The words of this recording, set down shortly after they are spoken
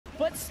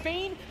But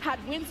Spain had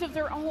wins of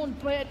their own,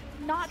 but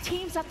not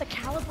teams at the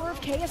caliber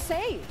of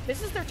KSA.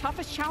 This is their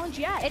toughest challenge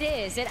yet. It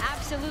is. It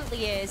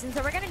absolutely is. And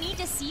so we're going to need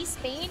to see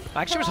Spain.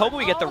 I actually was hoping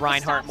we get the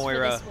Reinhardt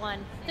Moira.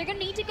 They're going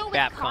to need to go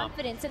with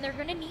confidence, and they're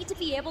going to need to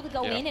be able to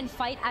go in and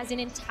fight as an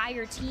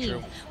entire team.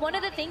 True. One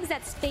of the things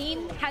that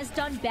Spain has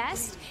done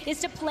best is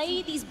to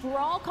play these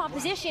brawl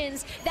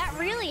compositions that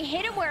really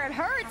hit him where it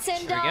hurts.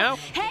 And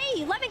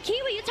hey, Lemon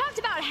Kiwi, you talked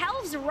about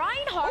Helv's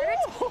Reinhardt.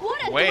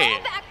 What a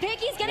throwback pick.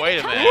 He's going to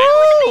be coming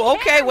Ooh,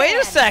 okay, wait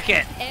a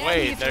second.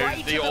 Wait,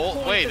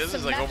 this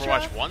is like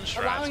Overwatch 1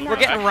 strats. We're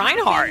getting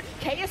Reinhardt.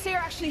 KSA are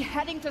actually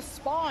heading to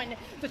spawn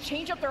to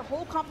change up their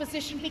whole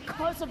composition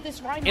because of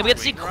this Reinhardt. And we get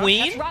to see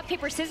Queen? Rock,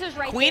 paper, scissors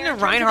right Queen there.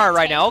 and Reinhardt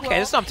right now. Okay,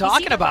 this is what I'm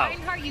talking about.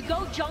 Reinhardt, you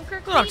go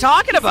Junker Queen. That's what I'm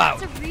talking about.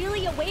 That's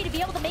really a way to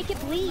be able to make it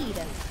bleed.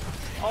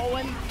 Oh,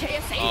 and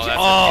KSA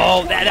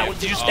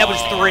that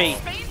was 3.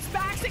 Spain's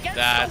backs against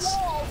That's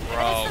the wall.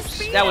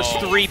 gross. That was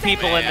 3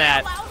 people in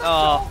that.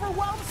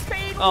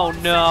 Oh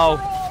no.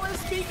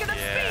 Speaking of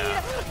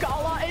speed,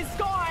 Gala is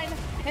gone,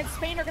 and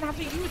Spain are going to have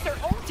to use their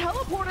own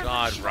teleporter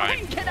to try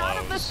and get out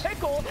of this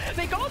pickle.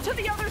 They go to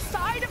the other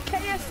side of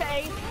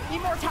KSA.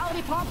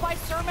 Immortality pop by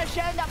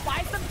Surmashen that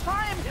buys them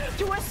time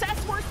to assess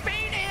where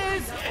Spain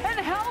is, and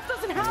Hell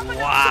doesn't have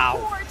enough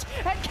support,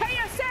 and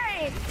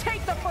KSA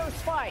take the first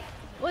fight.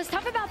 What's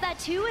tough about that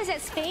too is that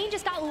Spain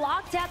just got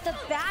locked at the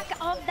back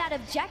of that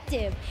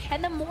objective,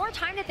 and the more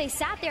time that they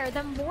sat there,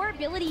 the more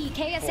ability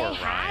KSA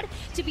had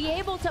to be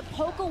able to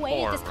poke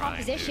away at this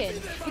composition.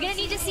 You're gonna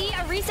need to see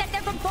a reset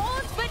there from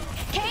Bones, but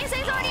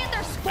KSA's already at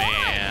their spawn.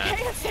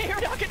 KSA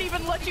are not gonna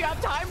even let you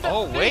have time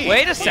to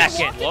wait a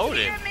second.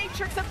 Loaded.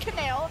 Matrix of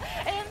Canal,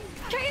 and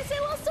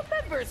KSA lost some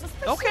members.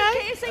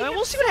 Okay,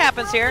 we'll see what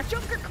happens here.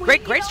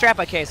 Great strat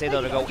by KSA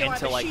though to go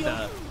into like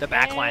the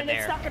back line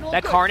there.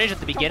 That Carnage at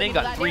the beginning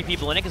got 3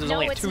 people in it because it was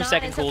only a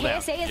 2-second cooldown.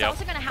 KSA is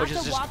also going to have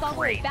to walk all the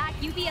way back.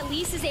 UV at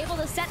least is able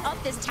to set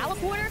up this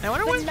teleporter. I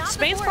wonder what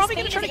Spain's probably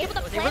going to try to get.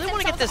 They really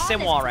want to get this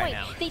sim wall right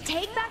now. They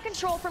take back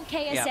control from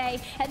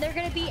KSA, and they're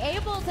going to be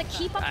able to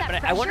keep up that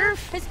pressure. I wonder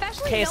if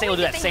KSA will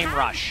do that same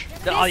rush.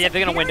 Oh yeah,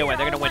 they're going to window in.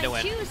 They're going to window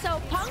in.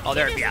 Oh,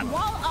 there,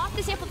 wall off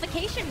this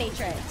amplification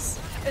matrix.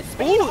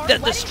 Ooh,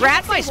 the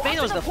strat by Spain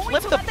was to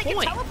flip the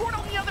point.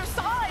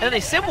 And then they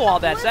sim wall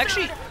that. So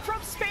actually,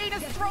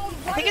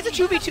 I think it's a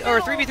 2v2 or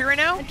a 3v3 right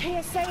now. And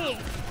KSA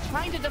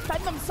trying to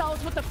defend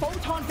themselves with the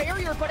photon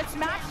barrier, but it's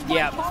matched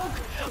by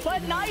poke.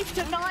 But knife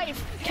to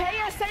knife,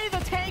 KSA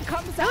the tank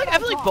comes out. I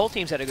feel like both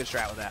teams had a good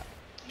strat with that.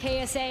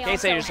 KSA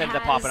just ended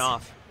up popping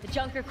off. The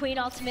Junker Queen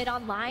ultimate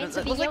online,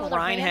 so being able to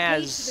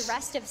rampage to the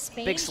rest of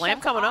Spain. Big slam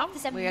coming up.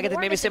 I get to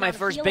maybe say my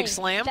first big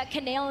slam. That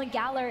Canal and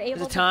Gala are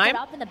able to put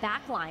up in the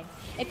back line.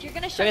 If you're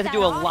going to show that to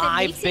do a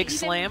live big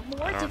slam,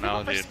 more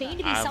difficult for Spain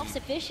to be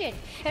self-sufficient.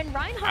 And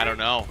Reinhardt, I don't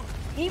know.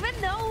 Even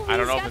though I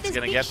don't know he's if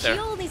got it's this big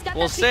shield, he's got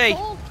we'll that see. big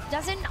bulk,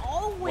 doesn't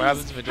always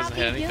have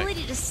the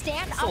ability to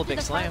stand up to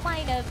the front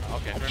line of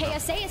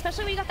KSA,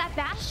 especially when you got that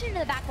Bastion in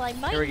the back line.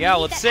 Here we go,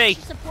 let's see.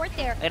 Support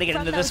there. I gotta get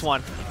into this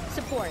one.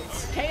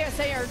 Supports.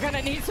 KSA are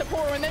gonna need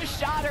support when this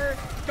shatter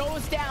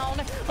goes down,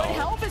 but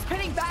Help is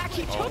pinning back.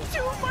 He took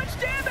too much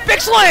damage.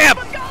 Big slam!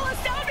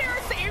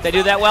 They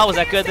do that well? Was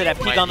that good? Did I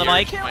peek on the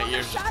mic?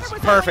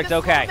 Perfect,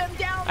 okay.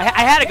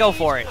 I had to go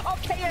for it.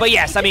 But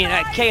yes, I mean,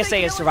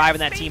 KSA is surviving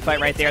that team fight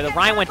right there. The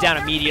Ryan went down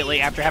immediately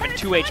after having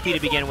 2 HP to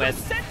begin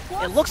with.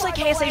 It looks like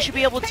KSA should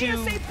be able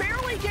to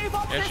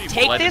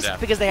take this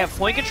because they have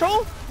point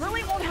control.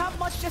 Really won't have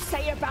much to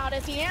say about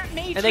it.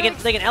 And they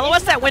can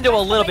LOS that window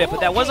a little bit,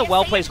 but that was a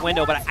well-placed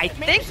window. But I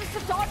think,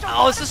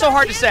 this is so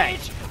hard to say.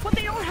 But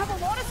they don't have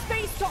a lot of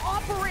space to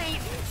operate.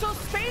 So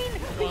Spain,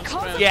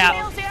 because of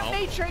Nails and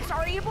Matrix,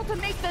 are able to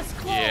make this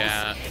close.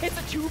 Yeah. It's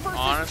a 2 versus 2.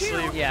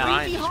 Honestly,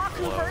 Reinhardt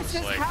Haku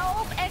versus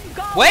Help and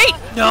Gala. Wait,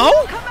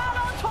 no. Come out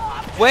on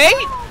top. Wait.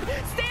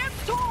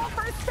 Stands tall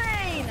for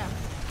Spain.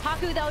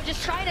 Haku, though,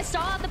 just trying to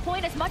stall out the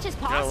point as much as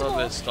possible.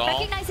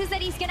 Recognizes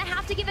that he's going to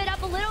have to give it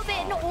up a little bit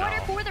in order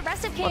for the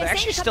rest of KSA they're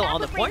actually to still come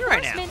on the with point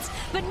right now.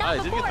 But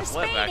not before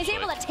Spain is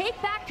able to take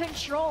back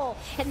control,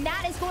 and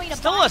that is going to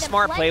still a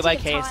smart play by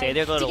KSA.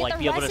 They're going to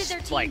be able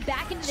to like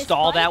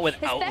stall that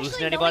without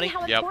losing anybody.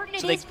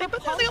 So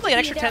they only an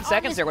extra 10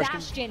 seconds there, which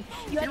can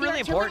be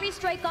really important.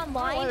 Strike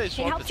online. It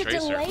helps to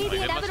delay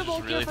the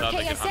inevitable here for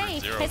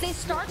KSA as they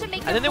start to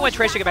make. And then they went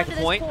Tracer to get back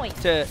to point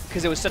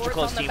because it was such a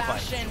close team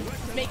fight.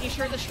 Making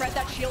sure to shred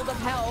that shield of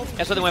Health.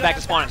 That's why they went back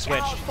to spawn and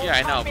switch. Yeah,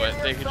 I know,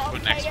 but they could just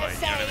put next fight,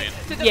 you know what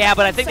I mean? Yeah,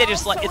 but I think they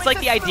just like, it's like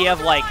the idea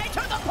of like,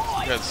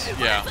 because,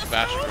 yeah,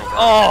 Bastion.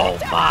 Oh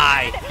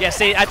my. Yeah,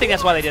 see, I think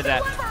that's why they did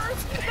that.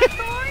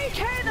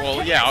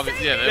 Well, yeah,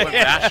 obviously, yeah, they went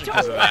Bastion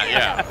because of that,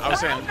 yeah. I was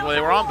saying, well,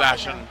 they were on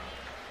Bastion.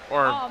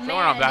 Or they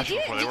weren't on Bastion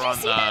before, they were on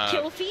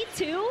kill feed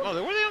too? Oh,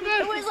 were they on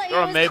Bastion? It was like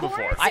They're on May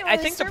before. I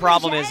think the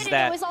problem is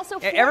that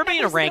everybody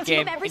in a ranked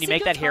game, and you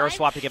make that hero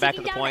swap to get back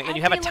to the point, and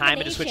you have a time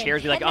to switch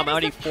heroes, be like, oh, I'm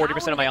already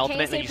 40% of my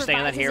ultimate, and then you stay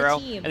on that hero,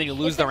 and then you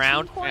lose the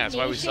round. Yeah, that's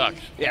why we suck.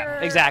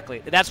 Yeah, exactly.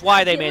 That's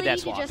why they made that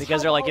swap,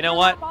 because they're like, you know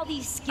what?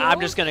 I'm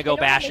just going to go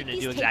Bastion and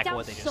do exactly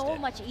what they just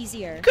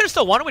did. You could have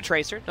still won it with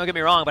Tracer, don't get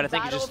me wrong, but I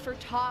think you just,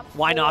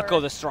 why not go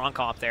the strong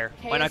comp there?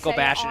 Why not go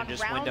Bastion and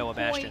just window a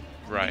Bastion?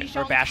 Right.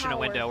 Or Bastion a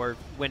window, or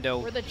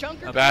window.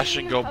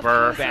 Bastion go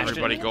Burr,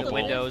 everybody go Bull.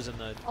 Windows and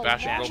the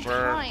Bastion go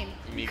Burr,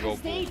 me go Bull.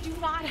 They do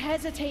not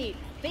hesitate.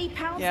 They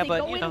pounce, yeah,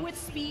 but, they go in with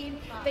speed.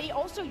 They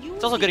also use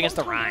it's also good against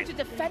the Rhine. To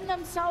defend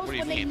themselves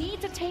when they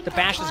need to take the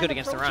Bastion's good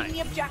against the Rhine.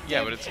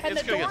 Yeah, but it's good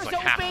against like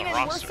half the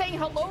roster. We're saying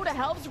hello to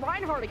Helves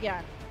Reinhardt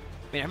again.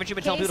 I mean, haven't you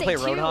been telling people to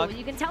play Roadhog?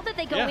 You can tell that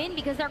they go in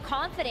because they're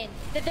confident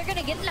that they're going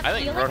to get enough I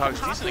think feeling Roadhog's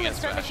from decent against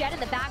start to shed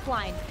in the back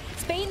line.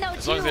 Spain, though,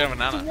 as long as they have a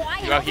nana.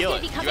 You out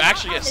healing. You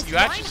actually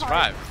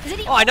survive.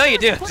 Oh, I know you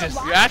do.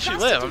 You actually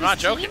live. I'm not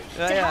joking.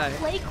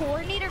 Play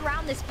coordinated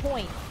around this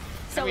point.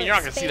 I mean, you're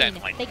not going to see that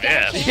like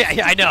this.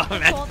 Yeah, I know,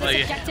 man.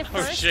 Like,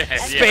 oh, shit.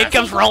 Spain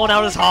comes rolling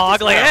out his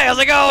hog. Like, hey, how's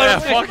it going? Yeah,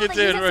 fuck it,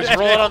 dude. We're just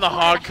rolling on the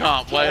hog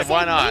comp. Like,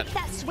 why not?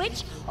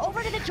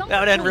 That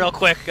would end real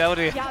quick.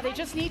 Yeah, they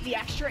just need the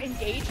extra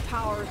engage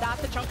power that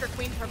the Junker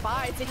Queen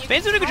provides.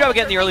 Spain's doing a good job of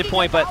getting the early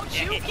point, but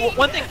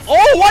one thing.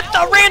 Oh, what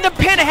the random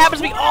pin! It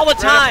happens to me all the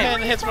time.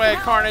 Random pin hits by a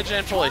Carnage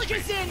and full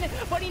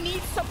HP. But he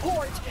needs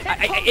support.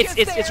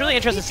 It's really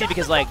interesting to see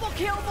because like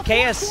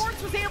KS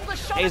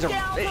is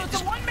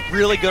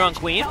really good on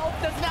Queen,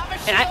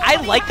 and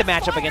I like the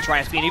matchup against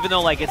Ryan Queen, even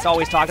though like it's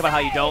always talked about how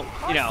you don't,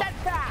 you know.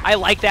 I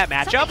like that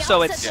matchup,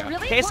 so it's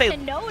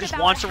KSA just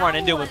wants to run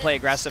into him and play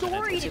aggressive.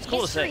 And it's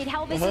cool to see.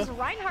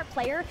 Reinhardt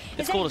player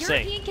it's cool to see.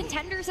 European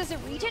contenders as a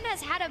region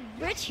has had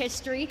a rich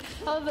history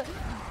of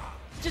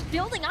just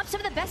building up some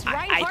of the best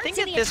Reinhardts I think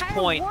in at the this entire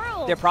point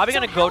world. they're probably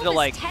going to go to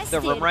like the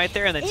room right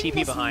there and then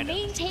TP behind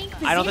him.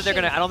 I don't think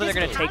they're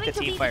going to take the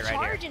team fight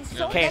right here.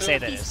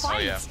 KSA that is. Oh,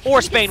 yeah.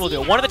 Or Spain will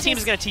do it. One of the teams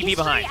is going to TP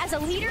behind. As a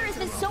leader has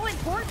been so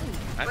important.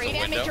 Great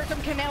amateur from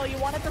Canelo. You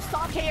wanted to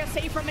stop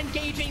KSA from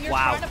engaging. You're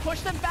trying to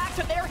push them back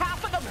to their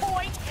half of the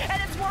point, and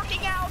it's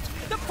working out.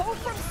 The poke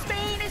from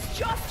Spain is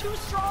just too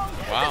strong.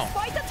 Wow.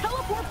 Despite the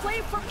teleport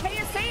play from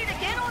KSA to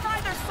get on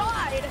either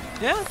side.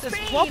 Yeah,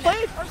 it's well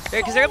played.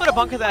 Because they're able to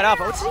bunker that up.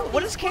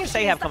 What does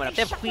KSA have coming up?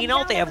 They have Queen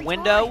ult, they have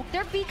Window.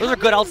 Those are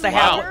good ults to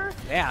have.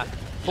 Yeah.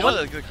 You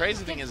know, the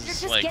crazy thing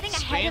is, like,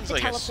 Spain's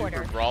like a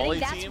super brawly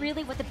team. That's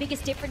really what the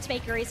biggest difference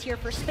maker is here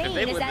for Spain. If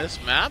they win this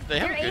map, they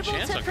have a good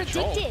chance on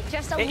control.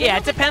 Yeah,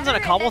 it depends on a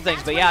couple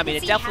things, but yeah, I mean,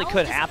 it definitely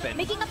could happen.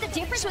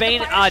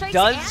 Spain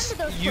does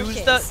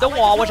use the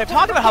wall, which I've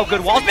talked about how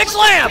good walls. Big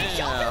slam!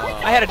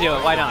 I had to do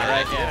it. Why not,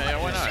 right?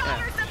 Yeah, why not?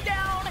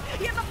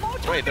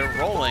 Wait, they're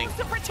rolling.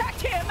 To protect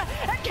him,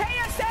 and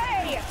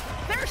KSA,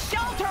 their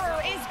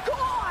shelter is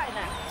gone.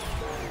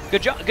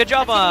 Good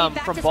job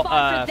from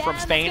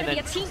Spain, and then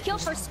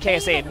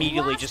KSA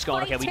immediately just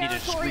going, okay, we need to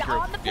just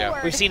regroup.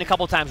 Yeah. We've seen a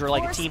couple times where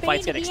like the team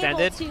fights get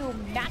extended,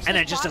 and then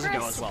it just doesn't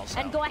go as well. So.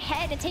 And go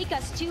ahead and take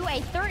us to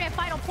a third and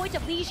final point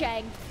of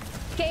Lijiang.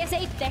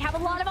 KSA, they have a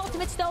lot of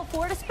ultimates though,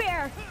 4 to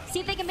spare. See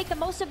if they can make the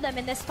most of them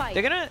in this fight.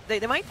 They're gonna, they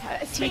might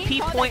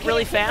TP point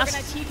really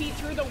fast.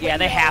 Yeah,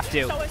 they have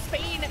to. So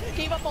Spain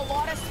gave up a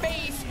lot of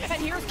space,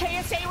 and here's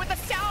KSA with the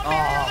sound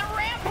barrier, the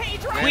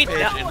rampage right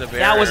now.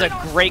 That was a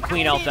great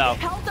Queen ult though.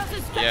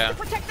 Yeah.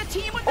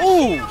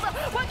 Ooh.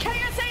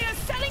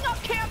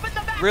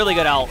 Really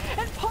good ult.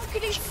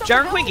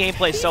 Junker Queen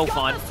gameplay is so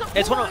fun.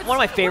 It's one of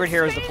my favorite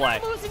heroes to play.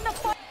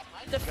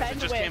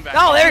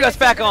 Oh, there he goes,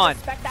 back on.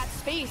 That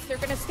space. They're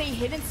going to stay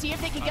hidden, see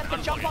if they can get the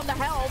jump on the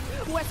Helve,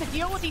 who has to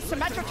deal with these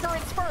symmetric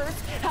turrets first.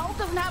 Helve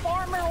doesn't have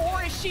armor or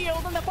his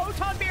shield, and the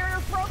photon barrier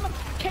from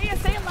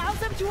KSA allows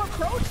them to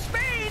approach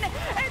Spain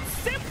and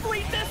simply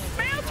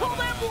dismantle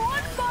them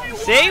one by one.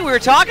 See, we were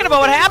talking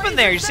about what happened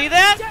there. You see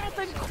that? Death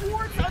and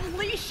Quartz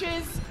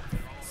unleashes.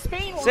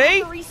 Spain will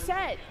have to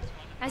reset.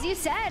 As you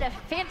said, a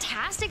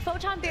fantastic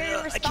photon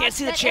barrier response. I can't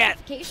see the chat.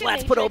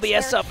 Let's put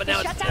OBS up, and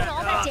now shut down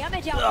all that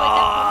damage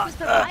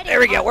output there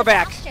we go. We're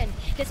back.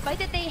 Despite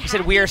that they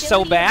said we are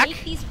so back.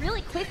 These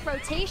really quick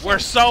rotations. We're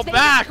so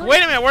back.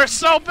 Wait a minute, we're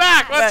so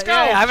back. Let's go.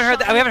 Yeah, I haven't heard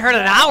that. We haven't heard it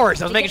in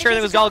hours. I was making sure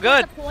everything was all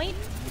good.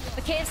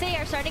 The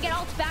KSA are starting to get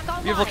ults back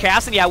online. Beautiful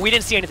casting. Yeah, we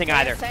didn't see anything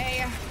either.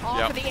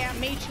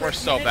 We're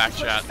so back,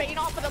 chat. Spain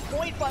off of the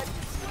point, but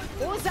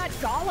it was that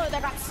Gala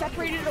that got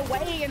separated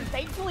away and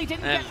thankfully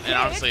didn't get hit. And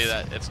honestly,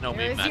 it's no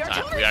meme that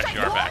time. We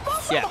actually are back.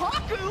 Yeah.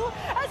 Haku,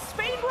 as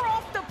Spain were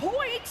off the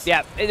point.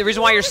 Yeah, the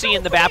reason why you're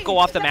seeing the map go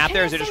off the map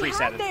there is they just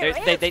reset it.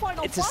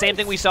 It's the same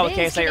thing we saw with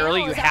KSA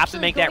earlier. You have to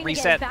make that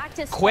reset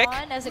quick,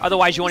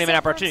 otherwise you won't even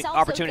have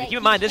opportunity. Keep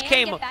in mind, this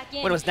came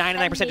when it was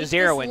 99% to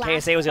 0 when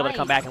KSA was able to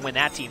come back and win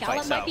that team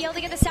fight. Might be able to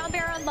get the sound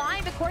barrier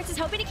online, but Quartz is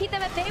hoping to keep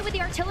them at bay with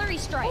the artillery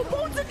strike.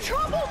 Bone's in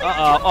trouble.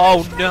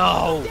 Oh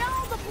no.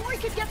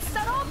 Could get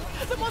set up.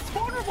 The most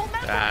vulnerable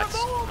member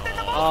removed, and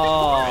the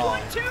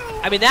most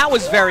I mean, that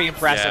was very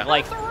impressive.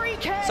 Like,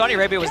 Saudi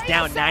Arabia was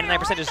down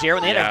 99% to 0,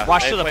 and they had to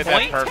rush to the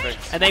point,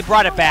 and they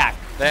brought it back.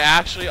 They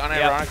actually,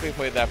 unironically,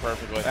 played that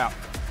perfectly. Yeah.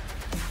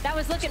 That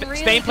was looking really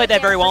Spain played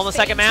that very well in the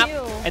second map, too.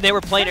 and they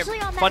were playing it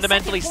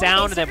fundamentally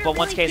sound. But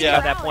once KSA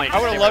got that point, I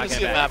would have loved to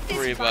see map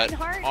 3, but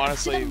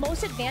honestly,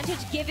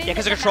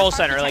 because the control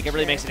center, like it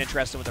really makes it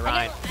interesting with the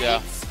Ryan. Yeah.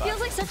 It feels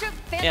like such a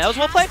fantastic that was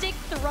well played.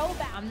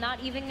 throwback. I'm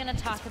not even going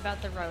to talk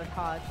about the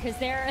Roadhog because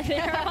they're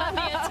on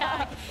the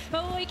attack.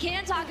 But what we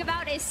can talk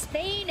about is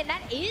Spain, and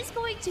that is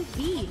going to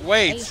be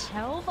a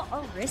hell of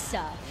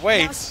Orisa.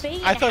 Wait, now,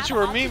 Spain I thought you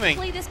were memeing.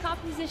 Play this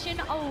composition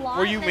a lot.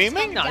 Were you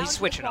memeing? No, he's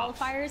switching off.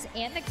 Qualifiers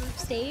and the group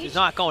stage. He's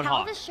not going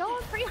hog. Hell has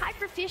shown pretty high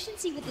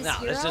proficiency with this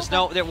hero. There's just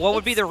no. What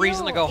would be the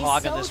reason to go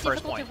hog in this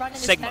first point?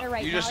 Sigma.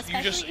 Right you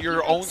just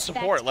your own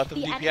support. Let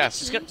them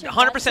DPS.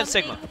 100%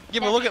 Sigma. Yeah,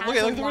 but look at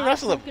the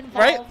rest of them,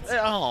 right?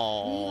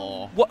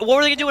 Oh. What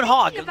were they gonna do in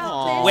hog?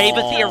 Wave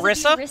at the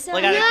Orisa?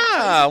 Like,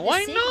 yeah,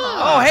 why not?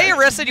 Oh, hey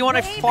Orisa, do you want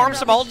to farm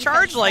some ult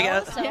charge? Like,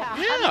 I'm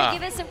gonna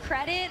give it some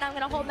credit, and I'm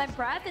gonna hold my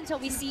breath until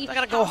we see I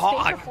gotta go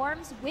hog. Spain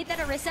performs with that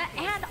Orisa,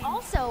 and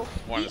also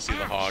wanted to see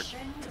the hog.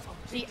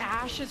 The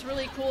Ashe is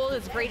really cool.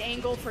 It's a great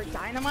angle for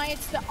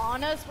Dynamites. The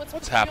Ana's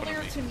what's happening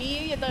to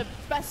me, the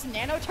best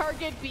nano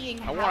target being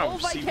I want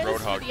to see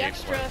Roadhog the gameplay.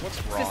 extra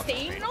What's wrong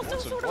sustain, and also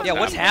sort of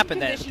what's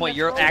happened at this point?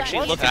 You're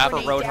actually looking for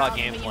Roadhog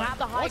gameplay. You have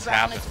the high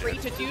ground, it's free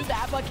to do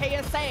that, but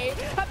KSA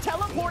have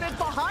teleported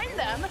behind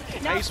them.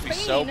 Now I used to be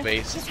so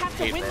base just have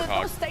to win Roadhog.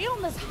 They'll stay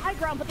on this high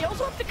ground, but they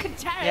also have to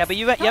contest. Yeah, but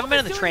you haven't been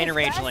in the training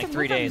range in like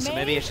 3 days, so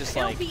maybe it's just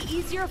like. It'll be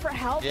easier for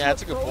Health. Yeah,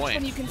 that's a good point.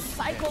 When you can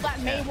cycle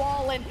that Mei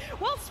wall, and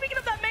well, speaking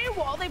of that Mei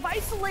wall, they've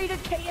isolated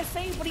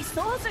KSA, but he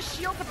still has a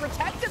shield to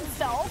protect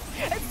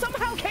himself, and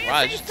somehow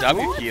KSA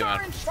still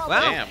are in trouble.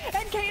 Wow.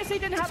 And KSA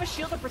didn't have a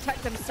shield to protect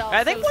himself.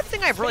 I think one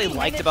thing I've really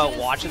liked about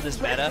watching this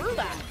meta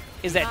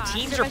is that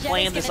teams are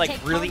playing this like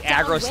really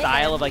aggro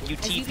style of like you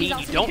TP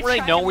and you don't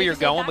really know where you're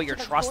going, but you're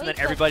trusting that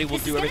everybody will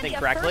do everything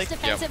correctly.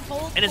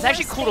 And it's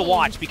actually cool to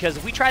watch because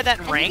if we tried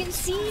that in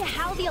ranked,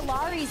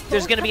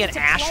 there's going to be an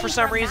Ashe for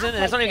some reason,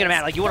 and it's not even going to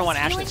matter. Like you wouldn't want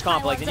Ashe in this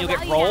comp, like then you'll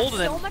get rolled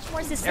and then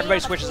everybody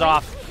switches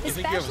off. You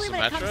think you have a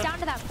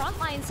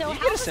Symmetra? You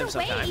get a sim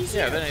sometimes.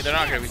 Yeah, they're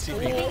not going to be TP.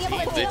 They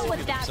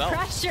TP themselves.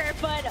 Pressure,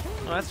 but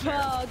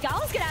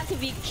Gala's going to have to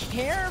be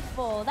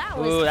careful. That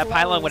was Ooh, that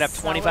pylon would have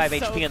 25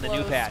 HP in the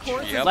new patch.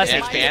 Less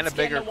HP and a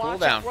bigger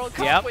cooldown.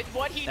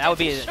 Yep, that would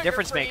be a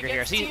difference maker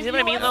here. See what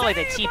I mean though? Like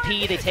they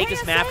TP, they take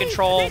this map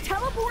control, and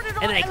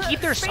then they keep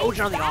their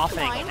Sojourn on the off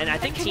angle. And I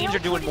think teams are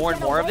doing more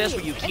and more of this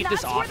where you keep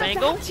this off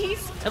angle.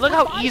 And look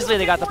how easily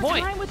they got the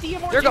point.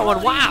 They're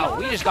going, wow,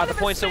 we just got the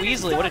point so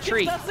easily. What a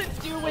treat.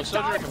 Well,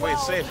 Sojourn can play it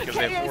safe because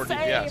they have 4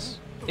 DPS.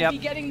 Yep. Be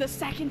getting the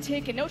second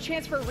tick and no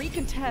chance for a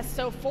recontest,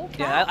 so full cap.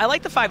 Yeah, I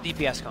like the 5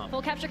 DPS comp.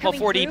 Full capture coming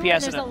 4 through,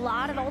 DPS and there's a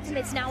lot of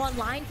ultimates now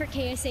online for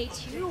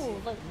KSA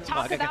too.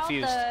 Talk about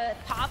the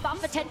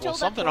pop-off potential. Well,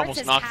 something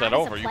almost knocked that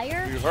over. You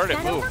heard it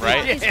that move,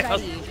 right? Yeah.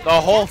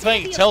 The whole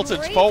thing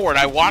tilted forward.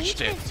 I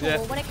watched it.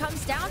 When it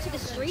comes down to the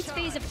streets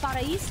phase of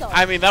Paraiso.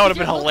 I mean, that would have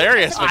been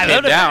hilarious if it came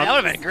down. That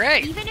would have been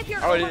great. Even if you're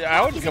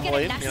I wouldn't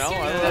complain, you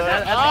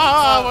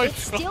know. It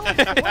still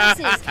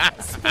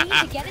forces Spain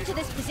to get into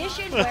this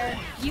position where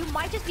you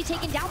might just be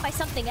taken down by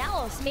something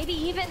else, maybe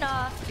even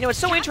you know, it's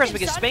so interesting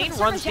because Spain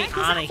runs the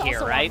Ana here,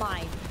 right?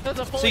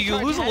 So you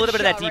lose a little bit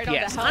of that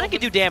DPS. Ana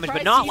can do damage,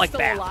 but not like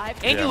that.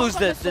 And you lose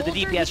the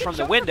DPS from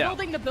the window.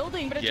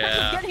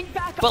 Yeah.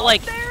 But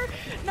like, they're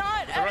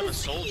on the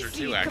soldier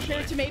too, actually.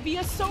 Compared to maybe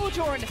a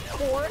Sojourn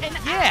or an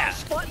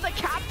Ashe, but the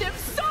Captain's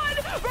son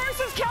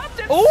versus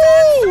Captain's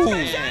ooh!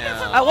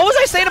 What was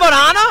I saying about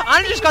Ana?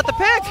 Ana just got the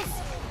pick.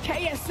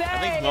 KSA, I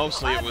think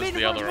mostly it was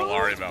the other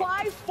Alari though.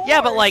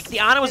 Yeah, but like the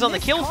Ana was on the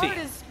kill feed.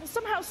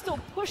 Somehow still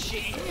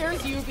pushing.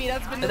 Here's UB.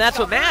 That's been. And that's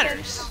what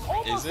matters.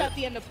 Almost at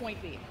the end of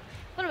point B.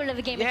 A little bit of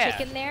a game of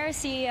chicken there.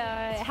 See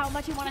how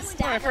much you want to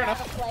stack around a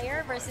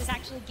player versus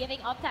actually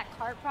giving up that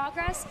cart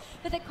progress.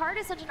 But the cart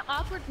is such an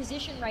awkward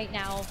position right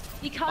now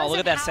because look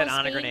at that set on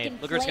Ana grenade.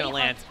 Look where it's gonna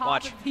land.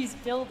 Watch. These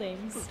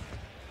buildings.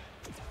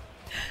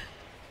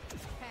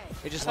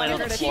 It just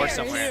landed on the floor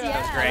somewhere.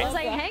 That was great. I was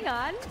like, hang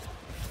on.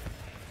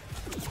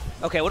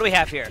 Okay, what do we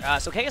have here?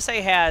 So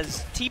KSA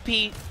has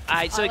TP.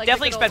 So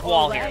definitely expect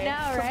wall here. I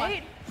know,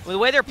 right? With the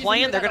way they're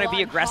playing, they're going to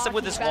be aggressive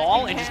with this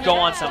wall and just go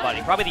on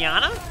somebody. Probably the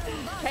Ana.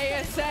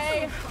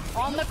 KSA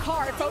on the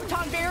card.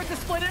 Photon Bear to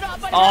split it up.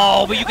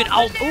 Oh, but you can.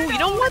 Oh, you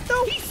know what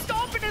though? He's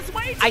stomping his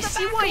way to I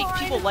see why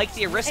people like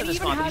the Orisa in this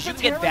comp because you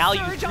can get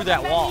value through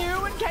that wall.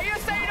 And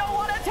KSA don't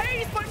want to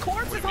taste, but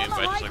Corpse is on the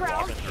high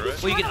ground.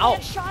 Well, you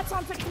can. Shots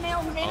onto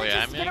Canal, who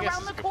manages to get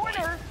around the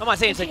corner. I'm not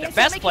saying it's like the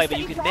best play, but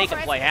you can make a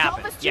play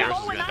happen. Yeah.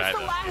 That's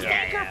the last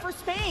anchor for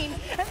Spain,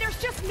 and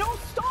there's just no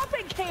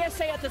stopping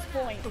KSA at this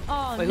point.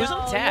 Oh, wait, who's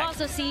on attack? You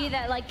also see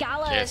that like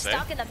Gala is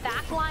stuck in the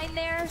back line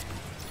there.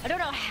 I don't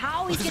know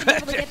how he's going to be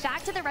able to get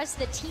back to the rest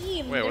of the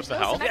team. Wait, what's the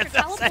hell?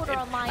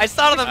 I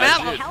saw it on the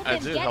map. Help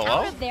him get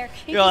out of there.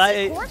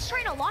 Corpse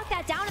trying to lock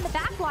that down in the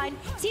back line.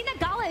 Seeing that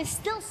Gala is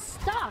still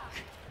stuck.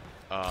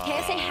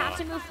 KSA have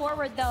to move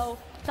forward though.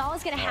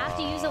 Gala's going to have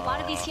to use a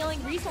lot of these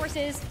healing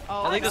resources.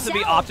 I think this would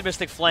be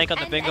optimistic flank on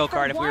the bingo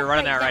card if we were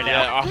running that right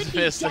now. Yeah,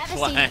 optimistic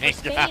flank.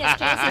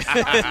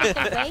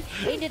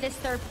 Into this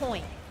third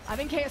point. I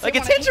think KSA like,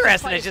 it's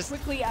interesting. It's just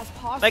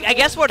like, I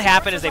guess what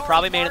happened is they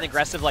probably made an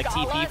aggressive like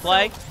TP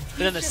play, but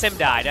then the sim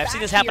died. I've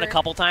seen this happen a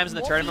couple times in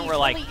the tournament where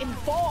like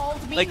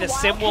the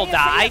sim will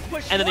die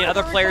and then the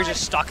other player's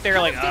just stuck there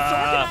like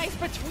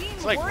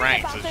It's like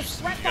ranked. You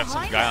got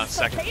some guy on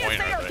second point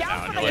right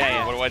now, and you're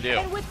like, what do I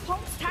do?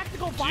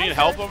 Do you need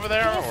help over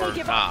there or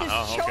not?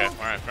 Oh, okay. All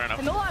right, fair enough.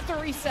 And they'll have to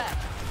reset.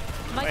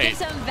 Wait,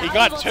 he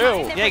got 2.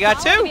 Yeah, he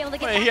got 2.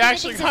 Wait, he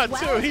actually got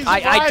 2. He's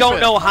I don't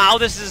know how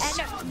this is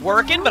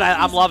working, but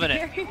I'm loving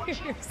it.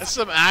 That's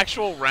some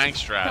actual rank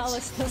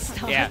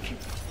strats. Yeah.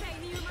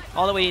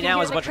 All that we need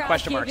now is a bunch of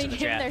question marks in the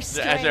chat. As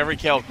every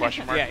kill,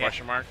 question mark,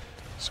 question mark.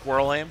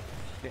 Squirrel aim.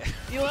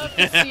 You love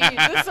to see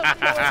the support,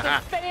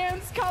 the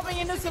fans coming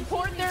in to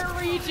support their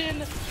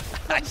region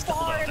from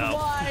far and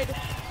wide.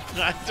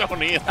 I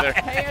don't either.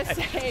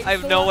 KSA I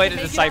have no way to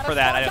decipher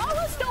that.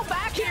 Still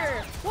back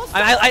here.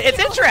 It's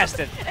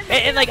interesting,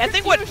 and like I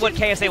think what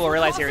KSA will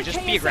realize here is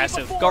just be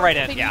aggressive, go right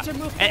in, yeah.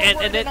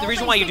 And the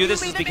reason why you do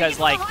this is because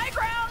like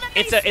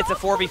it's a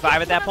 4v5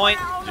 at that point.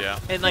 Yeah.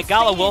 And like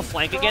Gala will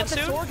flank again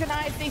soon,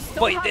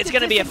 but it's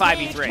going to be a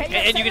 5v3,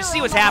 and you can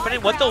see what's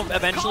happening. What they'll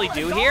eventually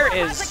do here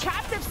is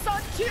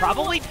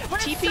probably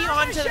TP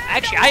onto.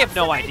 Actually, I have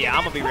no idea.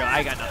 I'm gonna be real.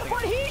 I got nothing.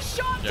 But he's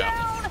shot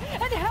down,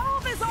 and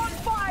Helm is on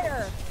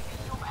fire.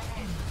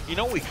 You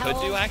know what we could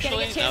do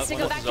actually? Now that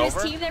this is over,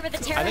 I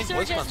think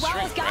Blizzcon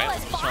stream, right?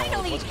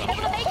 Finally able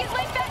to make his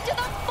way back to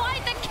the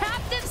fight. The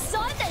captive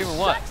son that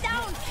shuts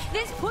down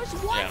this push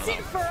once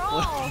and for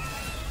all.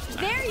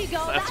 There you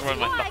go. That's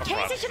why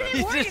KSA should have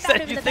been worried about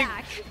him in the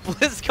back.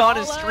 Blizzcon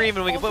is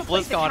streaming, we can put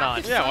Blizzcon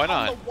on. Yeah, why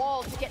not?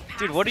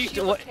 Dude, what are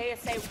you? What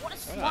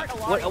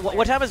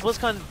time is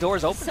Blizzcon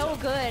doors open? So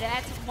good.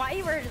 That's why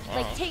you were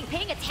like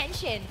paying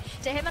attention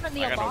to him on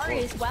the Amari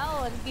as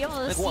well, and be able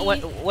to see.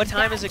 What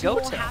time does it go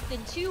to?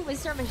 Happen too with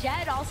Sir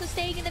Majed also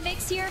staying in the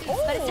mix here,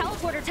 but it's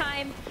teleporter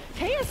time.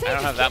 KSA I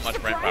don't have that much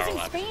brain power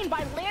left. Spain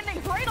by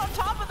landing right on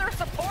top of their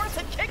supports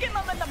and kicking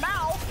them in the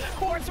mouth.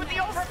 Course with the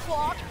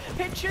overclock,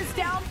 pitches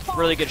down.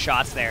 Really good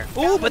shots there.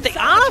 Ooh, but the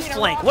Ana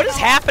flank. What is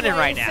happening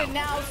right now?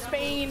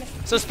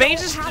 So Spain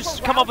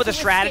just come up with a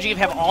strategy of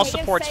have all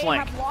supports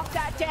flank.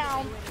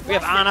 We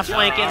have Ana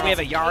flanking, we have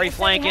a Yari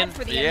flanking.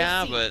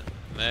 Yeah, but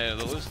they're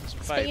losing some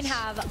fights. Spain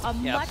have a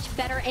much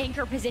better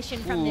anchor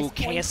position from this point.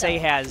 KSA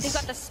has. They've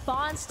got the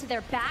spawns to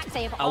their back.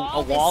 They have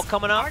a wall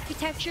coming up,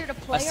 architecture to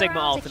play a Sigma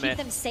around ultimate, to keep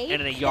them safe.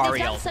 and a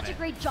Yari ultimate. Such a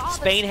great job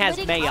Spain has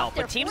Mayo,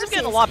 but teams are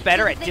getting a lot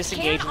better at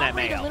disengaging that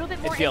Mayo. A little bit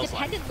it more feels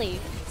like. independently.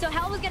 So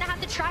Helm is going to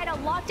have to try to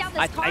lock down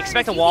this I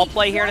expect a wall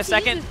play here in a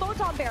second.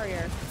 Photon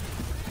barrier.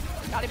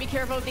 Gotta be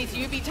careful with these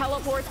UV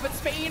teleports, but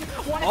Spain.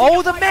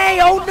 Oh, the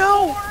Mayo!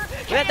 No!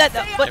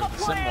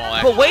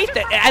 But wait,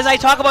 as I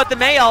talk about the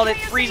Mayo, it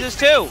freezes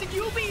too.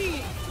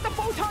 The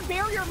photon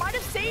barrier might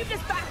have saved his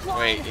backline.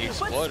 Wait, he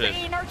exploded.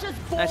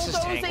 That's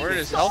just tank. Where did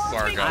his health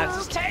bar go?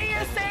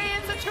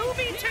 KSA is a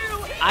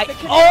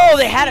 2v2.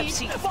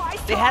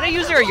 They had to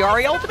use their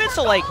Yari ultimate,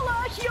 so like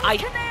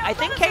I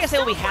think KSA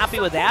will be happy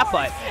with that,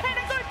 but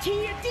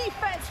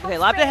okay,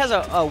 Labda has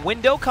a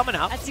window coming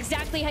up. That's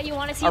exactly how you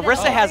want to see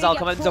Arissa has all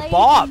coming. It's a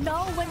Bob. We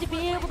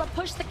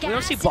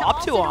don't see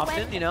Bob too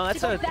often, you know. That's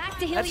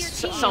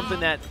something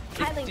that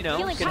can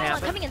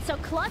happen. Coming in so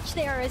clutch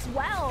there as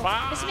well,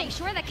 just to make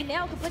sure that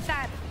Canal can put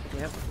that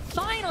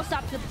final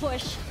stop to the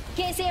push.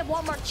 KSA have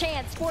one more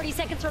chance. 40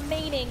 seconds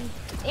remaining.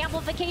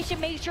 Amplification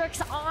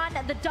Matrix on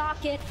the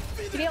docket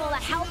to be able to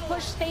help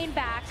push Spain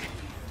back.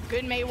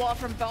 Good Maywall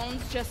from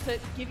Bones just to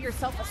give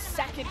yourself a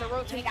second to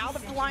rotate out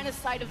of the line of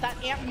sight of that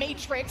Amp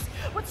Matrix.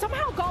 But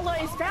somehow Gala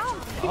is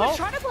found. He was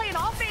trying to play an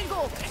off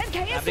angle, and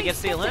KSA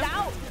stepped it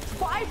out.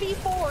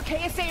 5v4.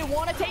 KSA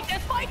want to take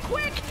this fight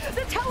quick.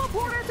 The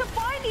teleporter to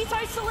find these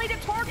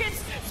isolated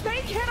targets.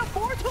 Spain can't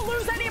afford to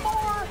lose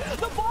anymore.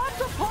 The bomb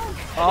to Punk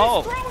is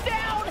thrown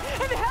down,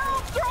 and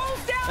Helm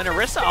throws down. And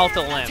Arissa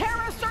ulti limp.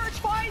 Terra Search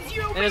finds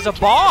you. And there's a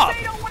Bob.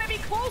 They don't want to be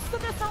close to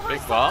this Arissa.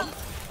 Big Bob.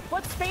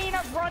 But Spain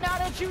have run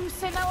out of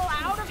juice and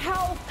out of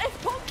health. And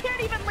Punk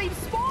can't even leave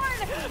spawn.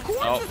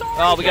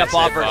 We got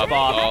Bob versus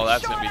Bob. Oh,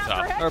 that's going to be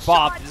tough. Or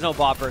Bob. There's no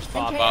Bob versus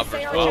Bob.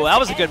 Oh, that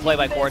was a good play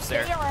by Quartz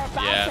there.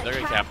 Yeah, they're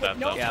going to cap that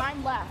though.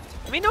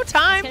 I mean, no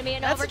time.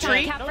 That's a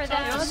treat.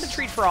 That's a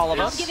treat for all of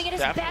us. Giving it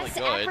his best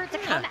effort to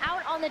come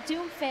out on the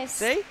Doomfist.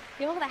 See?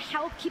 Be able to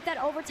help keep that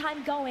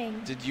overtime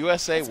going. Did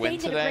USA win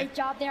today? Did a great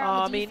job there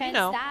on the defense.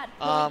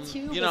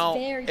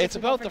 It's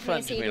about the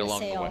friends you made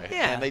along the way.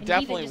 Yeah, and they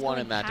definitely won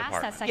in that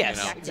department.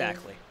 Yes,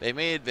 exactly. They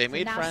made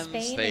friends.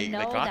 They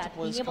got to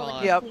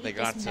BlizzCon. Yep. They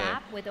got to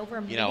with over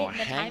a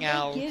hang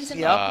out. Gives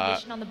them a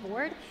position on the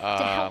board to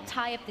help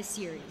tie up the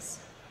series.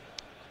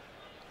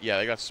 Yeah,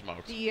 they got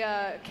smoked. The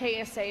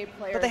KSA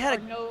players but they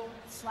had no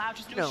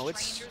slouches,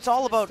 it's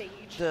all about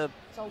the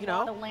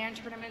the LAN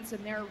tournaments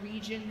in their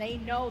region. They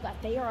know that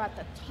they are at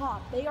the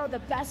top. They are the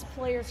best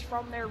players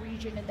from their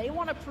region, and they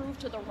want to prove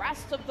to the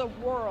rest of the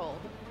world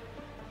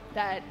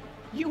that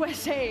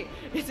USA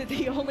isn't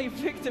the only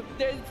victim.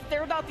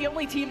 They're not the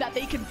only team that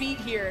they can beat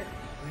here.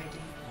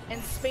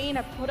 And Spain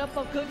have put up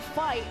a good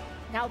fight.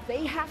 Now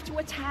they have to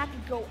attack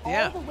and go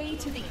all the way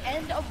to the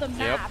end of the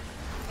map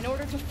in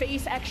order to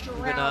face extra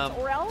rounds,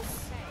 or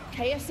else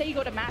KSA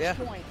go to match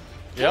point.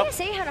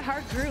 KSA had a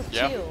hard group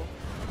too.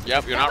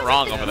 Yep, you're not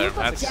wrong over there.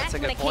 That's a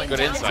good point. Good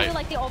insight.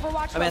 Like the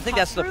Overwatch I mean, I think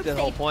that's the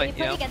whole point,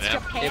 you know,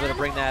 Japan, able to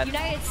bring that.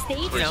 United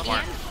States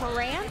and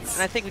France.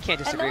 And I think we can't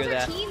disagree with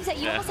that. And those are teams that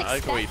you almost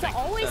expect to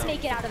always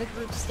make it out of the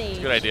group stage.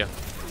 Good idea.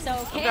 So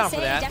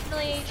KSA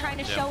definitely trying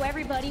to show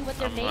everybody what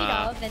they're made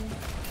of, and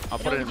I'll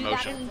put it in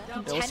motion.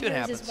 We'll see what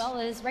happens. As well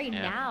as right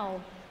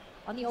now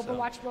on the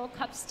Overwatch World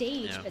Cup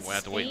stage, but we'll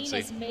have to wait and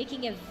Spain see. is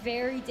making it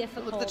very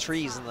difficult. Look at the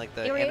trees and like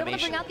the They were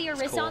animation. able to bring out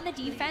the Orisa on the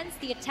defense,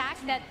 the attack,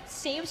 that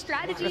same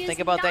strategy. Think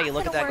about that. You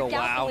look at that, go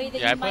wow.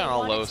 Yeah, I play on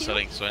all low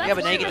settings, so yeah,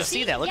 but now you get to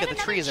see that. Look at the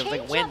trees. It was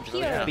like wind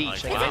on the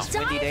beach. Like a nice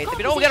windy day.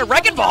 Oh, Oh, we got a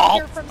wrecking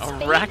ball.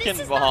 A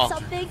wrecking ball.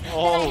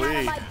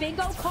 Holy.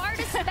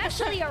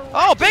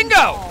 Oh,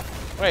 bingo.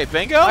 Wait,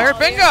 bingo? I heard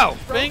bingo.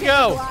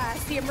 Bingo.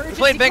 We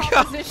played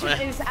bingo.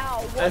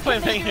 They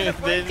played bingo.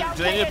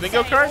 Do they need a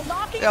bingo card?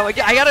 Yeah,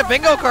 I got a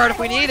bingo card if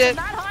we need it.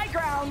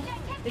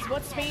 Is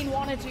what Spain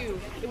want to do.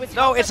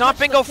 No, it's not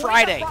Bingo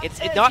Friday. It's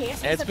not.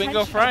 It's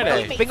Bingo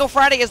Friday. Bingo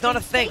Friday is not a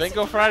thing.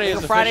 Bingo Friday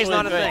is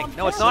not a thing.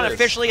 No, it's not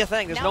officially a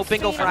thing. There's no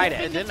Bingo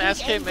Friday. Didn't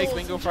SK make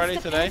Bingo Friday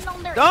today?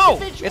 No,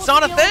 it's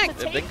not a thing.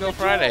 Bingo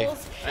Friday.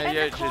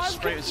 Just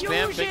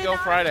spam Bingo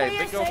Friday.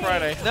 Bingo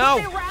Friday. No,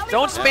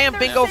 don't spam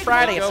Bingo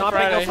Friday. It's not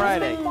Bingo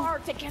Friday.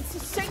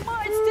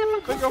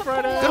 Bingo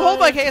Friday. Good hold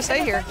by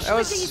KSA here. That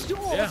was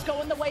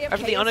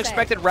after the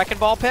unexpected wrecking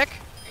ball pick.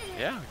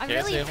 Yeah, I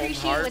really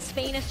appreciate what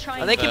Spain is trying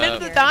to do. Are they committed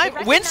to the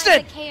dive?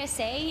 Winston!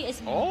 KSA is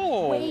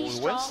Winston. way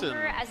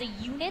stronger as a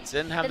unit.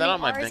 Didn't have that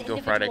on my Bingo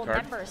Friday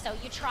card. So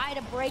you try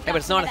to break but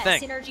it's not a that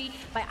thing. synergy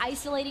by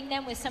isolating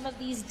them with some of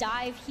these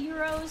dive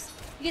heroes.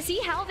 You can see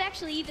how they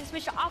actually even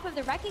switched off of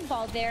the wrecking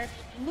ball there,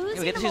 losing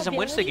we get to see some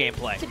Winston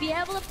gameplay to be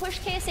able to push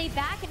KSA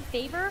back in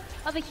favor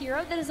of a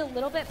hero that is a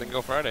little bit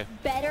Bingo Friday.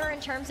 better in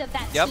terms of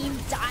that team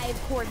dive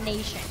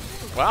coordination.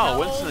 Wow,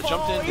 Winston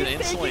jumped in and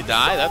instantly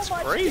die. That's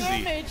crazy.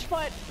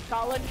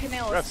 So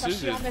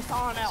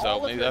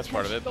maybe that's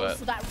part of it, but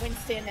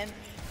Winston and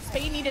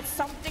Spain needed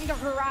something to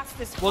harass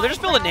this. Well, they're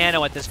just building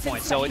Nano at this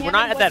point, so we're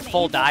not at that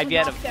full dive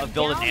yet of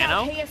building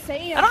Nano.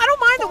 I don't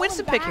mind the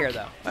Winston pick here,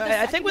 though.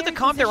 I think with the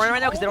comp they're running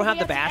right now, because they don't have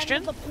the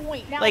Bastion,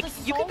 like,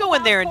 you could go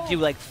in there and do,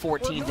 like,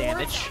 14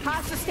 damage.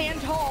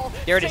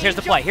 There it is. Here's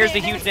the play. Here's the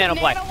huge Nano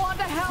play.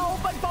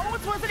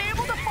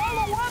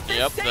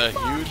 Yep, the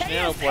huge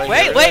Nano play.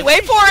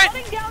 Wait for it!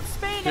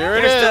 Here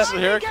it is.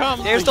 Here it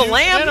comes. There's the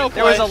lamp.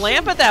 There was a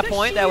lamp at that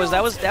point. That was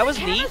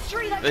neat.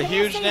 The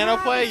huge Nano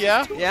play,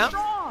 yeah.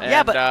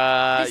 Yeah, but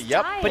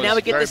yep. But now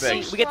we get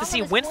to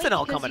see Winston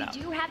all coming up.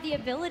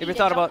 Ever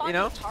thought about, you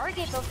know?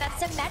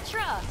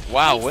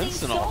 Wow,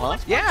 Winston all, huh?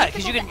 Yeah,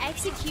 because you can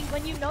execute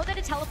when you know that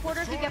a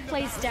teleporter can get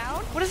placed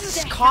down. What is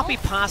this copy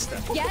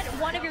pasta? Get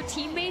one of your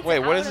teammates. Wait,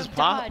 what is this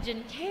pasta?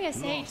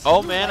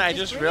 Oh man, I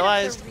just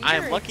realized I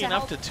am lucky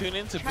enough to tune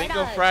into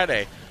Bingo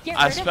Friday.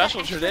 A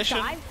special tradition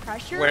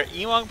where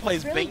Emongg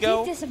plays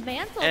bingo,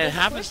 and it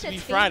happens to be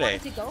Friday,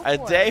 a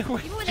day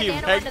when he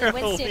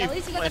regularly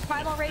plays.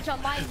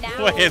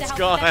 Wait, it's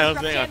gone. Hang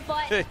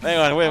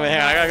on, wait a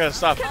minute, I gotta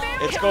stop.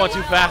 It's going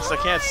too fast. I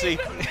can't see.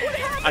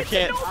 I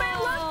can't.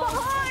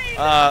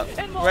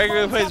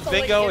 Regularly plays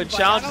bingo and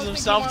challenges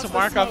himself to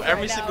mark off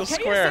every single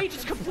square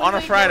on a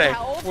Friday,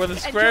 where the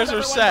squares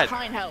are set.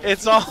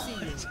 It's all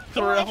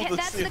thrilled to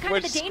see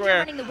which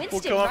square will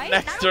come up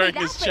next during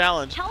his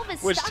challenge,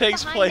 which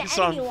takes place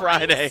on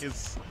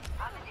Fridays.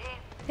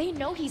 They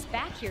know he's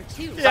back here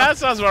too. Yeah, that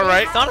sounds about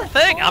right. It's not a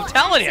thing. I'm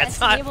telling you,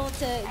 it's not.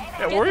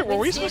 Yeah, were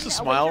we supposed to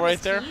smile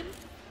right there?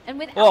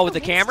 Oh, with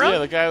the camera? Yeah,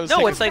 the guy was.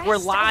 No, it's like we're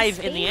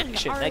live in the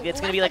action. Like it's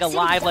gonna be like a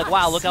live, like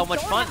wow, look how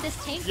much fun.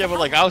 Yeah, but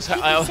like I was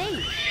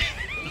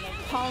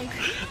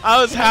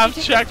half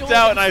checked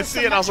out, and I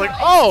see it, and I was like,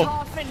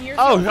 oh,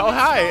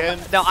 hi.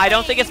 And no, I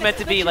don't think it's meant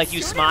to be like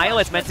you smile.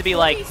 It's meant to be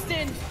like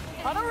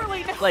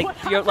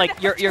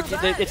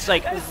it's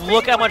like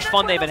look how much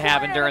fun they've been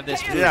having during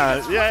this.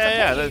 Yeah.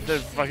 They're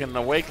fucking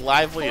awake,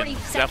 lively, and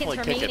definitely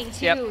kicking.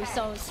 Yep.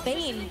 So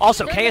Spain.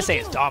 Also,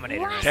 KSA is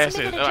dominating.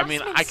 KSA, I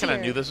mean, I kind of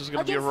knew this was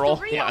going to be a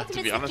role. Yeah,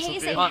 to be honest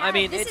with you. I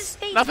mean, it's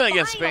nothing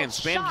against Spain.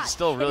 Spain's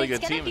still a really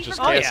good team. It's just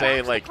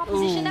KSA, like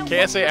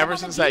KSA. Ever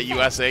since that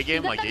USA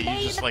game, like you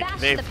just like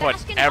they've put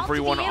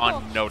everyone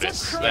on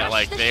notice that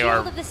like they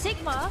are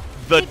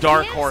the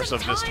dark horse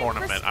of this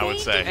tournament, I would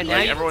say. And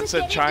like everyone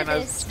said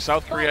China,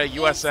 South Korea,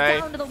 USA,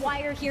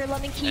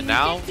 and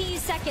now wait a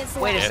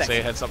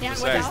second. had something to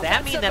say. Does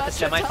that mean that the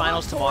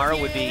semifinals tomorrow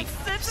would be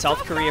South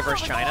Korea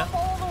versus China?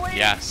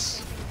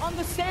 Yes. On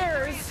the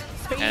stairs.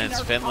 And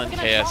it's Finland,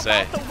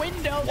 KSA.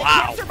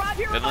 Wow.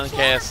 Finland,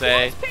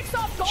 KSA,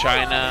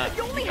 China,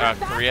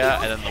 Korea,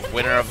 and then the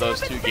winner of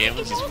those two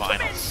games is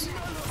finals.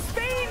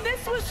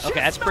 Okay,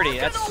 that's pretty.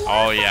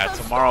 Oh yeah,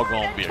 tomorrow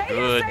going to be a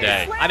good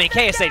day. I mean,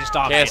 KSA just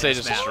dominated. KSA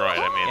just destroyed.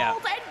 I mean, yeah.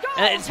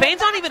 And Spain's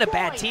not even a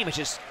bad team. It's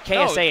just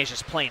KSA is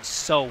just playing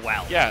so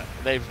well. Yeah,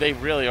 they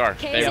really are.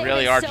 They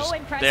really are.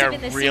 They're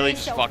really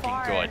just fucking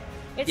good.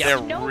 They're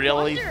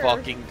really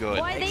fucking good.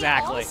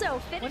 Exactly.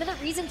 One of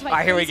the reasons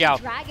why here we go.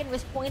 Dragon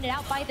was pointed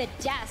out by the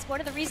desk. One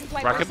of the reasons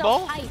why Wrecking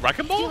Ball?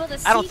 Wrecking Ball?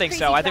 I don't think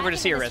so. I think we're going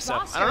to see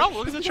Orisa. I don't know.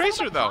 Look at the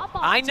Tracer, though.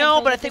 I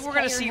know, but I think we're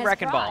going to see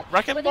Wrecking Ball.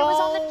 Wrecking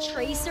Ball?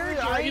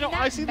 You know,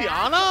 I see the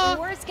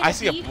Ana. I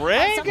see a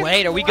Brig.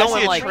 Wait, are we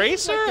going like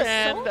Tracer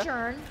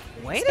and...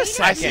 Wait a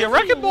second. I see a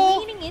Wrecking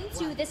Ball.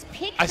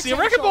 I see a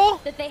Wrecking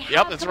Ball.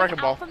 Yep, it's a Wrecking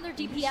Ball. From their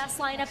DPS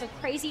lineup of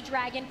Crazy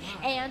Dragon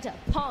and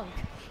Punk.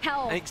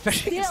 Hell,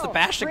 especially against the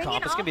Bastion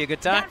comp, it's going to be a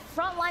good time. That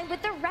front line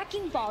with the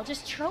Wrecking Ball,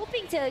 just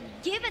troping to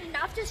give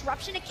enough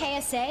disruption to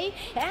KSA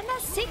and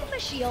that Sigma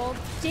shield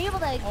to be able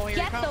to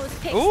get those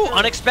picks. Ooh,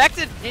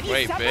 unexpected.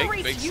 Wait,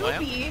 big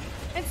slam.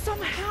 And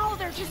somehow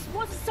there just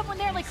wasn't someone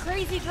there like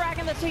Crazy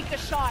Dragon to take the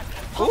shot.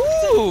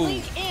 Ooh.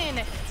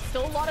 In.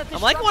 Still a lot of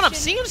I'm liking what I'm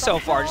seeing so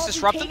far. Just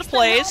disrupting the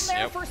plays.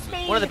 Yep.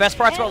 One of the best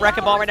parts about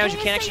Wrecking Ball right now is you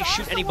can't actually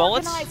shoot any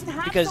bullets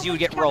because you would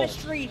get rolled.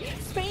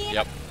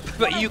 Yep.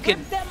 But you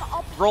can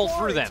roll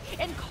through them.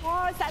 Did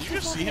you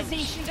just see him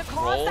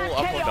roll up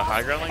onto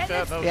high ground like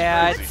that? That was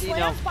yeah, crazy. you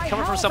know,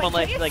 coming from someone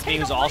like me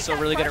who's also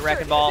really good at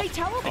Wrecking Ball.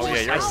 Oh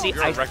yeah,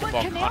 you're a Wrecking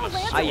Ball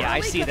connoisseur. Yeah, I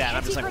see that.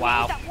 I'm just like,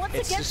 wow.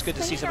 It's just good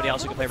to see somebody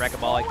else who can play Wrecking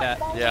Ball like that.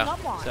 Yeah.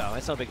 So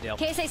it's no big deal.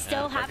 KSA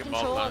still have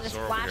control of this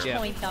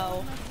flashpoint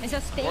though, and so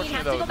Spain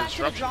has to go back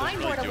to the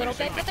drawing board a little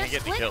bit, but they're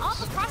split up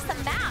across the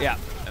map. Yeah.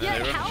 Yeah,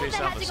 Hell then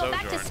had to go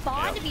back to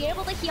spawn to be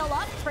able to heal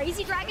up.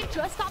 Crazy Dragon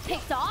just got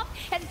picked off,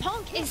 and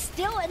Punk is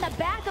still in the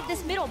back of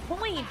this middle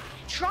point,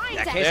 trying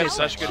to they have help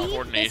such good keep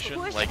coordination.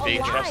 this push Like they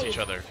trust alive. each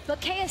other.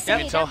 But KSA, You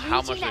can tell they're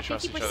how much reaching they that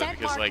trust each other 50%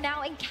 because, mark like,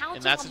 now and counting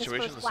in that on this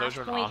situation, first the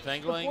Sojourn flashpoint off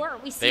angling, before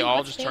we see they all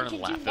what just Spain turn and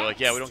can laugh. do They're like,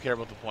 yeah, we next. don't care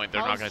about the point.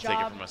 They're not going to take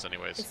it from us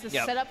anyways.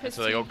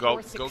 So they go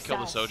kill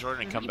the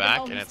Sojourn and come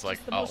back, and it's like,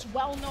 oh.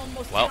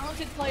 Well,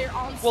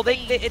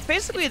 it's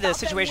basically the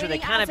situation where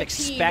they kind of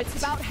expect.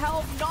 It's about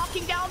Hell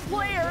knocking down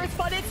players,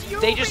 but it's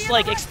they just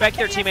like expect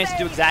their teammates to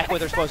do exactly what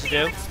they're supposed to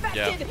do,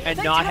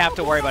 and not have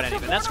to worry about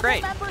anything. That's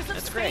great.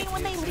 That's great.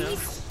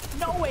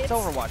 It's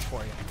Overwatch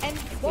for you. And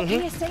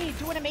KSA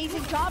do an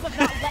amazing job of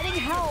not letting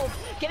Hell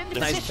get into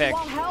Nice position pick.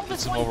 while Hell is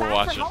Some going back for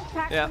Overwatch. health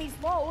packs when he's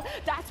low.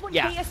 That's when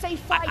Yeah. KSA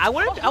fights. I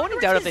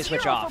wouldn't doubt if they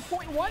switch off.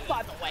 For .1,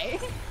 by the way.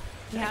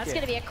 Yeah, it's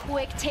going to be a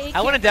quick take.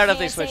 I wouldn't doubt if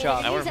they switch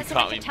off. That would've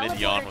caught me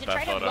mid-yawn with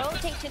that photo.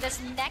 Rotate to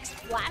this next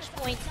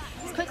flashpoint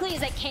as quickly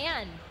as they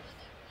can.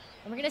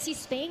 And we're going to see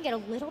Spain get a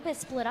little bit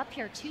split up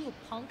here too.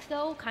 Punk,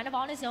 though, kind of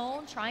on his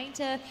own, trying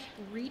to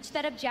reach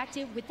that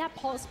objective with that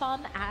pulse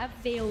bomb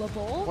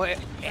available. Well,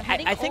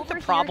 I think the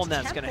problem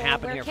that's going to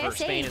happen here for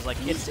Spain is like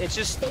it's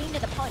just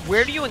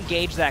where do you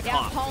engage that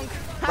comp?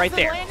 Right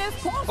there.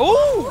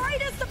 Ooh!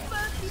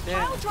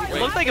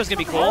 It looked like it was going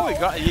to be cool. Oh,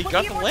 he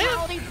got the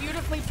land.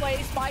 Beautifully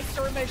placed by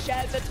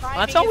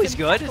That's always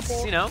good.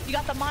 It's, you know. You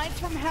got the mines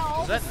from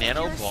Hell. Is that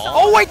nano ball?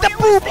 Oh, wait, the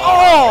boop!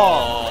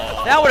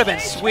 Oh! That would have been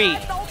sweet.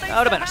 That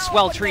would have been a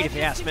swell treat if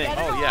you asked me.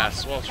 Oh, yeah,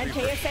 swell treat.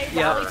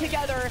 Yeah.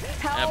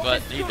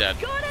 But he did.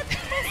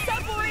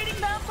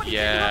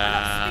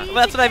 Yeah. Well,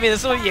 that's what I mean.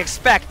 This is what you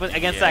expect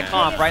against that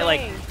comp, right?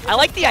 Like, I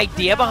like the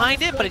idea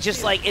behind it, but it's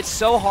just like, it's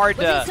so hard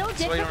to... What's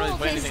so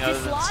difficult is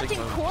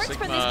dislodging cords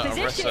for this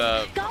position.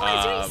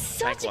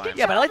 Such a good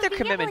yeah, but I like their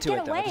commitment to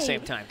it, though, at the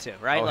same time, too,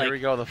 right? Oh, like, here we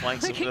go, the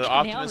flanks, the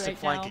optimistic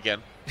flank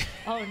again.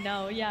 Oh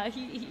no, yeah,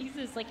 he's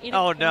just like in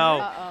oh no.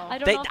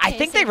 I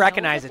think they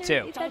recognize it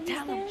too.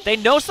 They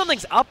know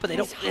something's up, but they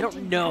don't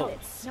know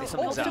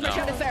something's up.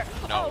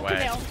 No way. No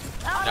way.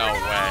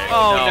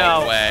 Oh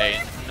no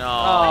way.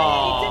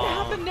 No. He didn't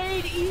have the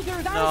nade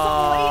either. That was a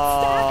late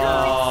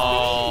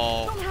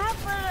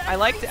stacker. I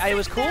liked it. It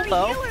was cool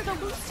though.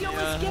 You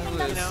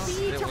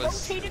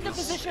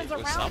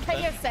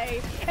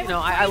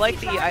know, I like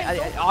the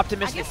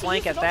optimistic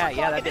flank at that.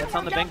 Yeah, that's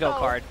on the bingo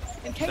card.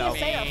 So.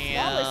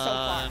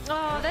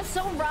 Oh, that's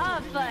so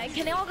rough.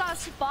 Canelo got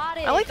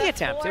spotted. I like the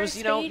attempt. It was,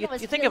 you know, you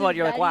think about it,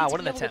 you're like, wow, what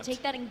an attempt.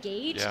 Take that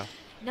engage. Yeah.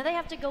 Now they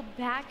have to go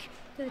back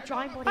to the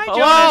drawing board.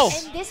 Whoa!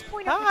 And this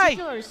point in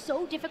particular is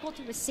so difficult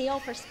to assail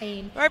for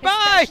Spain, bye.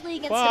 especially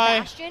against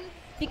Sebastian.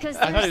 Because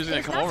I thought he was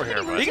going to come over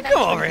here, but... He can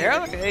come over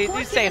here.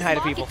 He's saying hi to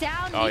people.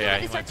 Oh, yeah,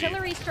 he might be.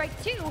 Artillery strike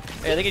too.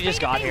 Yeah, I think he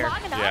just got here.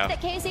 Yeah.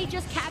 That KSA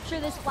just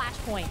capture this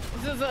flashpoint.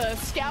 This is a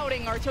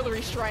scouting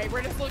artillery strike.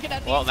 We're just looking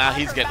at the well, now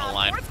he's getting a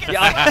line.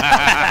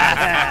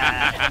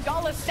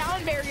 Gala's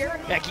sound barrier.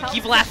 Yeah,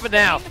 keep laughing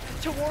now.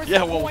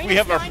 Yeah, well, we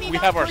have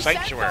our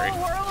sanctuary.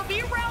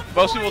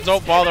 Most people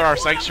don't bother our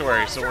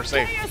sanctuary, so we're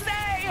safe.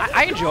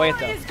 I enjoy it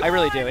though. I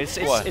really do. It's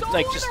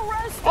like just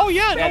oh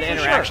yeah, the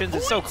interactions.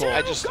 It's so cool.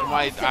 KSA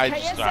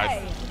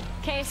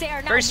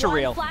are now very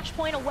surreal.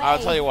 Flashpoint away. I'll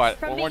tell you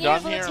what. When we're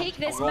done here,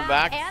 I'm going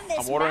back.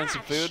 I'm ordering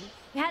some food.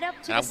 Head up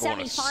to and the I'm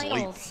going to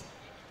sleep.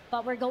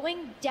 But we're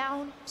going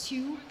down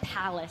to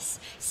Palace.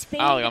 Spain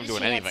I don't think I'm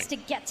doing anything. To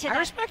get to I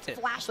respect it.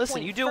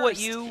 Listen, you do what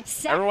you...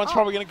 Everyone's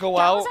probably going to go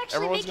out.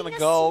 Everyone's going to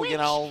go, you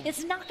know,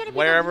 it's not going to be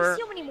wherever.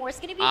 Anymore. It's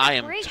going to be I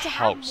am great to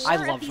have more I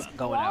love of these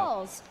going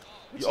out.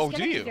 Which oh, is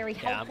do you? Be very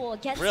helpful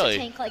against really? a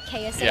tank like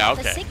KSA yeah,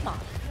 the Sigma.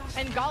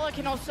 And Gala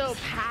can also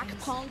pack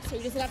Punk, so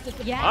he doesn't have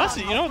to. Yeah.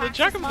 Honestly, you know, the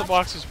Jack in the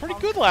Box was pretty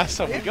good last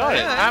time we got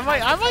it. I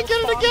might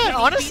get it again.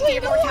 Honestly,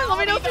 let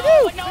me know if you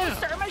do. No,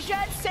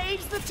 Surmajet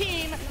saves the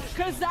team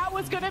because that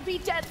was gonna be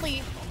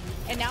deadly.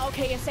 And now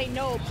KSA,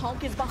 no,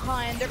 Punk is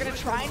behind. They're going to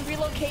try and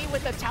relocate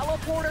with a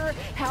teleporter.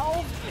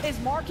 Helv is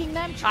marking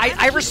them.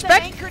 I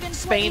respect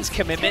Spain's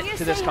commitment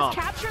to this comp.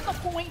 Captured the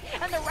point,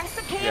 and the rest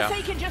of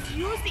KSA can just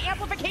use the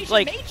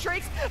amplification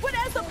matrix. But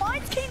as the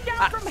mines came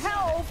down from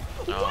Helv,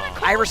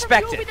 I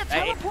respect it.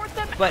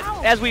 But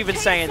as we've been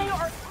saying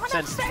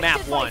since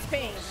map 1,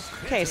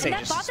 KSA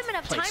just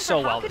plays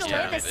so well this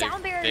game. The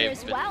sound barrier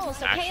as well,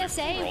 so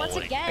KSA once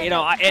again. You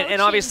know,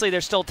 and obviously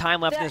there's still time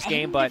left in this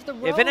game, but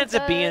if it ends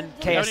up being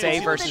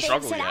KSA versus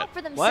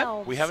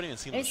what? We haven't even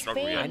seen the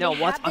struggle yet. I know.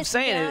 What I'm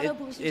saying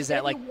is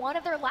that like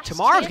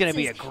tomorrow's going to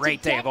be a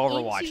great day of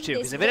Overwatch too,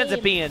 because if it ends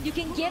up being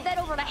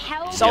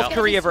South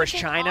Korea versus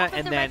China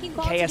and then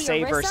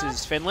KSA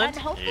versus Finland,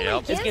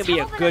 it's going to be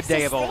a good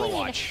day of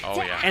Overwatch. Oh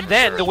yeah. And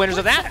then the winners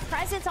of that.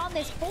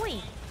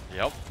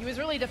 Yep. He was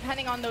really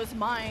depending on those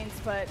mines,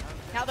 but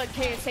now that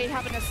KSA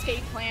have an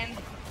escape plan,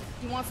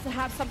 he wants to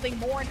have something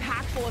more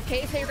impactful. If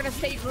KSA are going to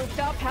stay grouped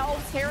up,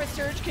 Helv's Terra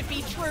Surge could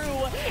be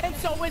true, and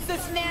so is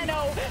this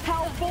Nano.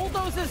 Helv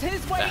bulldozes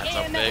his way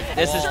in.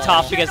 This is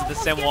tough because of the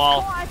sim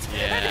wall.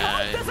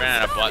 Yeah, he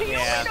ran out of buttons.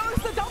 Yeah. Knows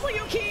the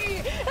W key,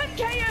 and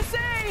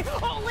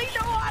KSA only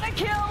know how to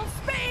kill.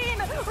 Spain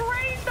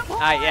raised the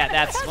point. Yeah,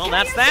 that's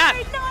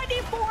that.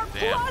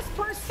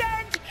 94+%.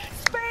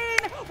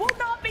 Will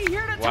not be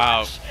here to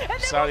wow,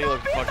 Saudi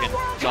looked fucking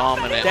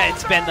dominant.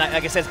 It's been,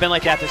 like I said, it's been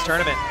like that this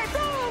tournament.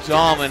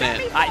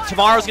 Dominant.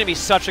 Tomorrow's gonna be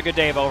such a good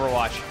day of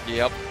Overwatch.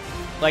 Yep.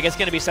 Like it's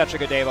gonna be such a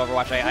good day of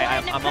Overwatch.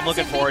 I'm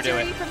looking forward to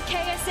it.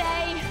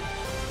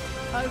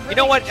 You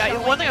know what?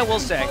 One thing I will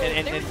say,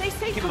 and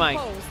keep in mind,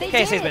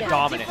 KSA's been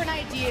dominant.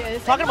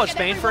 Talking about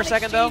Spain for a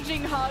second, though,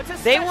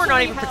 they were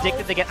not even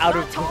predicted to get out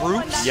of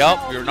groups.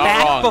 Yep, you're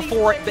not wrong.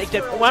 Before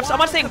I'm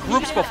not saying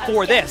groups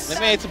before this. They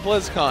made it to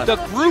Blizzcon. The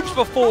groups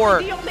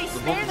before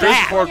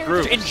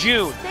that in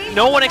June.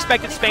 No one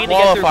expected Spain to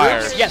get through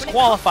groups. Yes,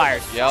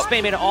 qualifiers. Yep.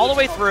 Spain made it all the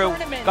way through,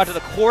 got to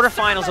the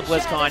quarterfinals of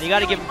Blizzcon. You got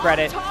to give them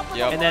credit.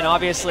 Yep. And then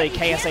obviously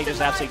KSA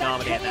just absolutely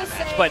dominated that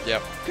match. But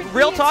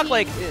real talk,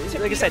 like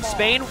I said,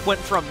 Spain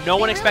went from no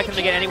one expecting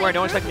to get anywhere,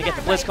 no one expecting to get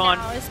to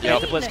BlizzCon,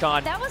 get to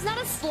BlizzCon,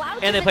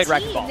 and they played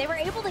racquetball. They were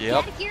able to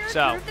get here,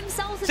 prove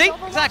themselves in see,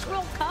 Overwatch exactly.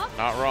 World Cup,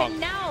 not wrong. And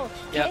now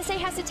KSA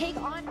has to take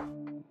on